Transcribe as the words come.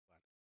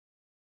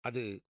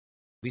அது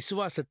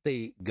விசுவாசத்தை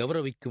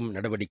கௌரவிக்கும்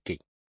நடவடிக்கை.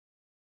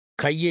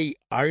 கையை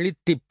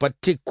அழுத்திப்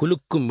பற்றி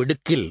குலுக்கும்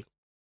மிடுக்கில்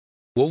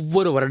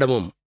ஒவ்வொரு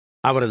வருடமும்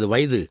அவரது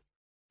வயது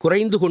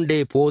குறைந்து கொண்டே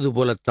போவது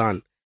போலத்தான்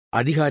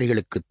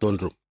அதிகாரிகளுக்குத்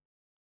தோன்றும்.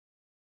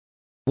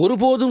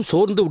 ஒருபோதும்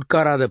சோர்ந்து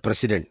உட்காராத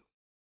பிரசிடென்ட்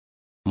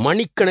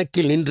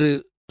மணிக்கணக்கில் நின்று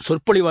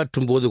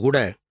சொற்பொழிவாற்றும் போது கூட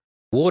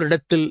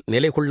ஓரிடத்தில்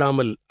நிலை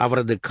கொள்ளாமல்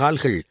அவரது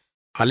கால்கள்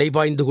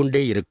அலைபாய்ந்து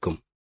கொண்டே இருக்கும்.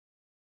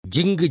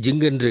 ஜிங்கு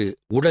ஜிங்கென்று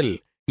உடல்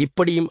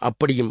இப்படியும்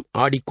அப்படியும்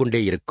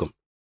ஆடிக்கொண்டே இருக்கும்.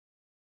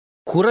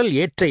 குரல்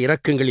ஏற்ற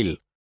இறக்கங்களில்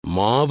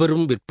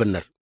மாபெரும்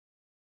விற்பன்னர்.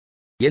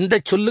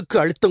 எந்தச் சொல்லுக்கு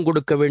அழுத்தம்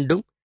கொடுக்க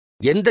வேண்டும்,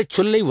 எந்தச்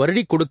சொல்லை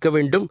வருடிக் கொடுக்க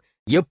வேண்டும்,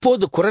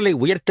 எப்போது குரலை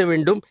உயர்த்த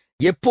வேண்டும்,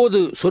 எப்போது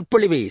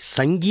சொற்பொழிவை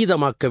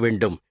சங்கீதமாக்க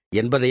வேண்டும்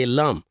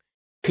என்பதையெல்லாம்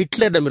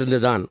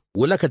ஹிட்லரிடமிருந்துதான்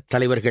உலகத்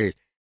தலைவர்கள்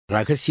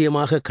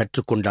ரகசியமாக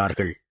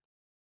கற்றுக்கொண்டார்கள்.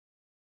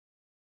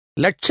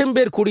 லட்சம்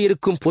பேர்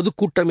கூடியிருக்கும்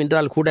பொதுக்கூட்டம்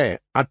என்றால் கூட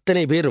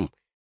அத்தனை பேரும்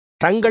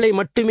தங்களை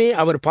மட்டுமே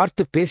அவர்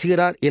பார்த்து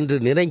பேசுகிறார் என்று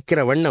நினைக்கிற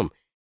வண்ணம்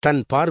தன்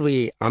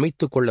பார்வையை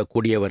அமைத்துக்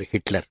கொள்ளக்கூடியவர்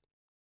ஹிட்லர்.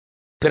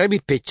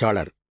 பிறவிப்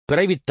பேச்சாளர்,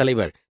 பிறவித்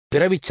தலைவர்,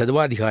 பிறவிச்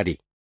சதுவாதிகாரி.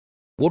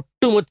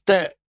 ஒட்டுமொத்த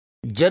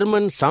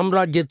ஜெர்மன்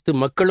சாம்ராஜ்யத்து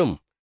மக்களும்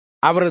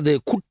அவரது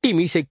குட்டி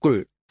மீசைக்குள்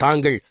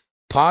தாங்கள்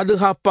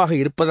பாதுகாப்பாக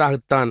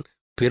இருப்பதாகத்தான்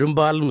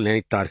பெரும்பாலும்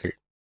நினைத்தார்கள்.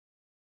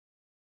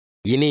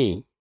 இனி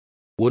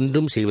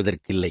ஒன்றும்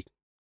செய்வதற்கில்லை.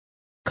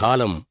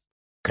 காலம்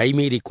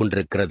கைமீறிக்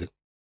கொண்டிருக்கிறது.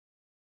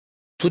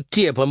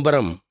 சுற்றிய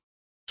பம்பரம்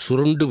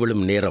சுருண்டு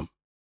விழும் நேரம்.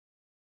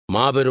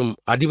 மாபெரும்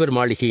அதிபர்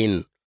மாளிகையின்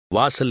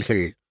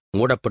வாசல்கள்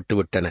மூடப்பட்டு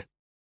விட்டன.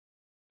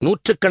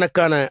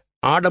 நூற்றுக்கணக்கான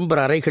ஆடம்பர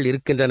அறைகள்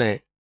இருக்கின்றன.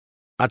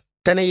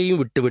 அத்தனையையும்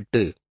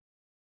விட்டுவிட்டு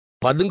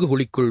பதுங்கு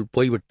குழிக்குள்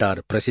போய்விட்டார்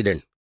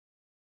பிரசிடென்ட்.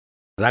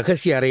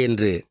 ரகசிய அறை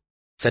என்று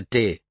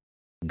சற்றே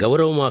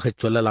கௌரவமாகச்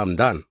சொல்லலாம்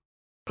தான்.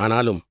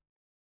 ஆனாலும்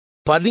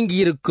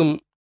பதுங்கியிருக்கும்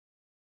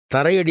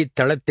தரையடித்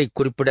தளத்தை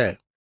குறிப்பிட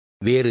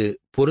வேறு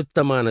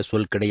பொருத்தமான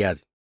சொல்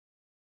கிடையாது.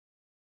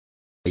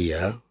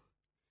 ஐயா,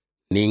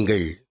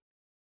 நீங்கள்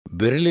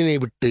பெர்லினை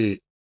விட்டு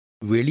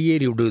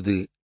வெளியேறிவிடுவது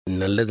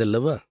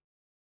நல்லதல்லவா?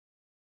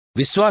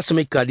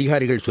 விசுவாசமிக்க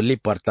அதிகாரிகள்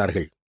சொல்லிப்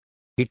பார்த்தார்கள்.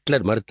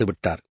 ஹிட்லர்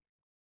மறுத்துவிட்டார்.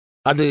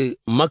 அது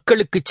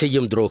மக்களுக்குச்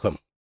செய்யும் துரோகம்.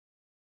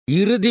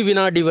 இறுதி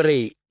வினாடி வரை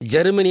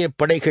ஜெர்மனிய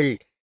படைகள்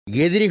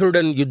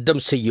எதிரிகளுடன்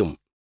யுத்தம் செய்யும்.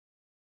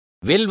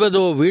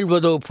 வெல்வதோ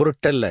வீழ்வதோ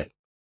பொருட்டல்ல,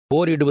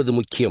 போரிடுவது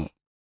முக்கியம்.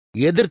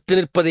 எதிர்த்து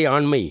நிற்பதே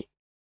ஆண்மை.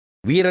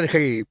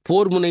 வீரர்கள்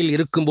போர் முனையில்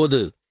இருக்கும்போது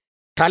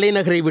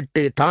தலைநகரை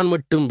விட்டு தான்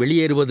மட்டும்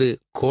வெளியேறுவது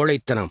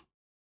கோழைத்தனம்.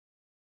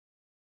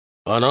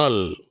 ஆனால்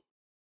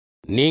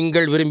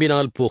நீங்கள்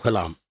விரும்பினால்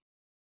போகலாம்,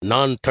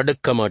 நான்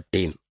தடுக்க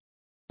மாட்டேன்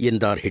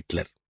என்றார்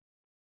ஹிட்லர்.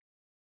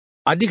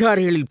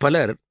 அதிகாரிகளில்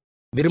பலர்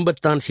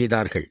விரும்பத்தான்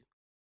செய்தார்கள்.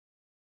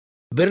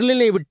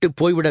 பெர்லினை விட்டு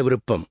போய்விட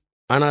விருப்பம்.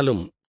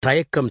 ஆனாலும்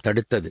தயக்கம்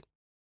தடுத்தது.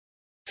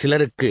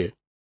 சிலருக்கு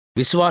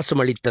விசுவாசம்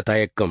அளித்த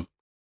தயக்கம்,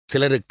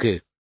 சிலருக்கு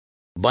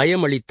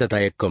பயம் அளித்த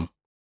தயக்கம்,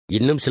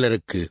 இன்னும்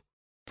சிலருக்கு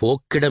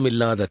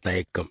போக்கிடமில்லாத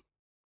தயக்கம்.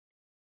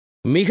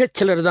 மிகச்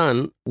சிலர்தான்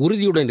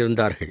உறுதியுடன்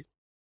இருந்தார்கள்.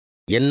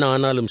 என்ன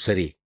ஆனாலும்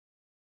சரி,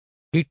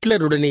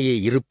 ஹிட்லருடனேயே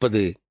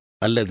இருப்பது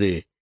அல்லது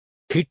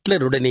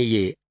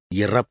ஹிட்லருடனேயே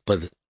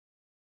இறப்பது.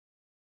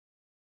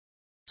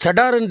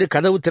 சடாரென்று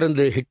கதவு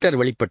திறந்து ஹிட்லர்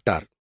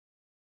வெளிப்பட்டார்.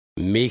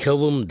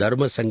 மிகவும்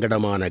தர்ம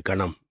சங்கடமான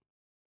கணம்.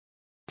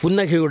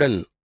 புன்னகையுடன்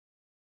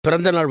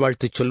பிறந்தநாள்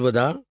வாழ்த்துச்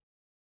சொல்வதா,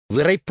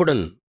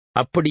 விரைப்புடன்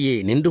அப்படியே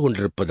நின்று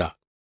கொண்டிருப்பதா?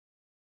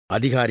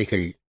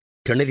 அதிகாரிகள்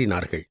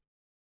திணறினார்கள்.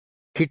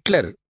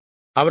 ஹிட்லர்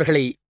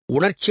அவர்களை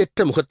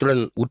உணர்ச்சியற்ற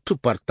முகத்துடன் உற்று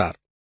பார்த்தார்.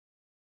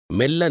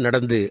 மெல்ல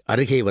நடந்து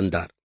அருகே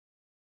வந்தார்.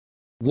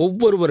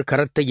 ஒவ்வொருவர்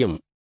கரத்தையும்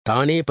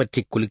தானே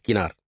பற்றிக்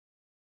குலுக்கினார்.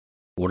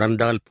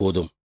 உணர்ந்தால்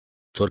போதும்,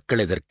 சொற்கள்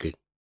எதற்கு?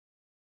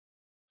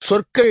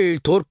 சொற்கள்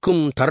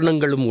தோற்கும்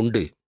தருணங்களும்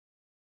உண்டு.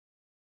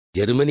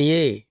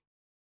 ஜெர்மனியே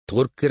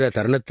தோற்கிற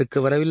தருணத்துக்கு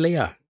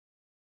வரவில்லையா?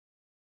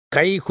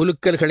 கை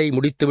குலுக்கல்களை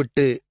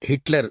முடித்துவிட்டு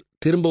ஹிட்லர்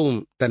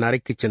திரும்பவும் தன்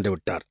அறைக்குச் சென்று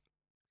விட்டார்.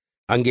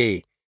 அங்கே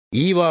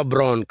ஈவா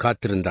பிரான்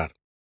காத்திருந்தார்.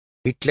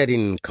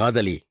 ஹிட்லரின்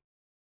காதலி,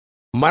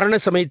 மரண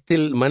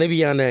சமயத்தில்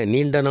மனைவியான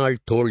நீண்ட நாள்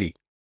தோழி.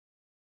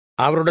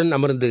 அவருடன்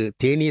அமர்ந்து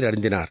தேநீர்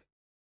அருந்தினார்.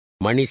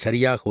 மணி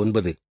சரியாக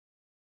 9.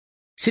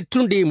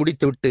 சிற்றுண்டியை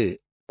முடித்துவிட்டு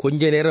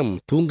கொஞ்ச நேரம்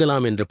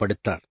தூங்கலாம் என்று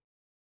படுத்தார்.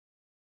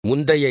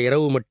 முந்தைய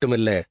இரவு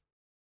மட்டுமல்ல,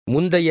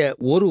 முந்தைய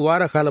ஒரு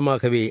வார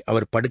காலமாகவே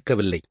அவர்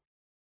படுக்கவில்லை.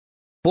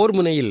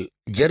 போர்முனையில்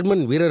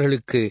ஜெர்மன்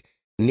வீரர்களுக்கு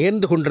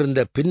நேர்ந்து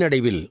கொண்டிருந்த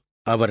பின்னடைவில்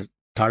அவர்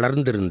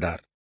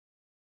தளர்ந்திருந்தார்.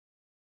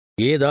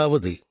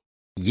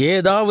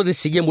 ஏதாவது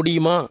செய்ய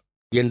முடியுமா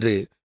என்று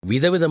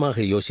விதவிதமாக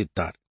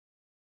யோசித்தார்.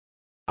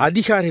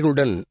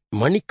 அதிகாரிகளுடன்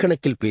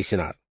மணிக்கணக்கில்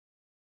பேசினார்.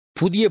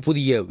 புதிய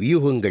புதிய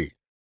வியூகங்கள்,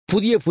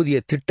 புதிய புதிய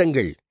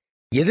திட்டங்கள்,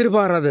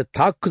 எதிர்பாராத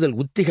தாக்குதல்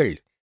உத்திகள்.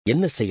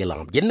 என்ன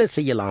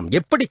செய்யலாம்,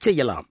 எப்படி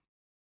செய்யலாம்?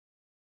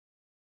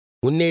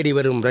 முன்னேறி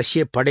வரும்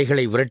ரஷ்ய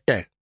படைகளை விரட்ட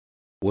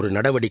ஒரு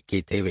நடவடிக்கை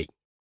தேவை.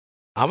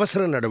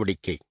 அவசர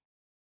நடவடிக்கை.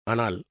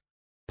 ஆனால்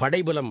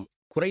படைபலம்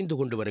குறைந்து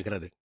கொண்டு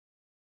வருகிறது.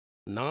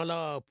 நாலா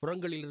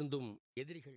புறங்களிலிருந்தும் எதிரிகள்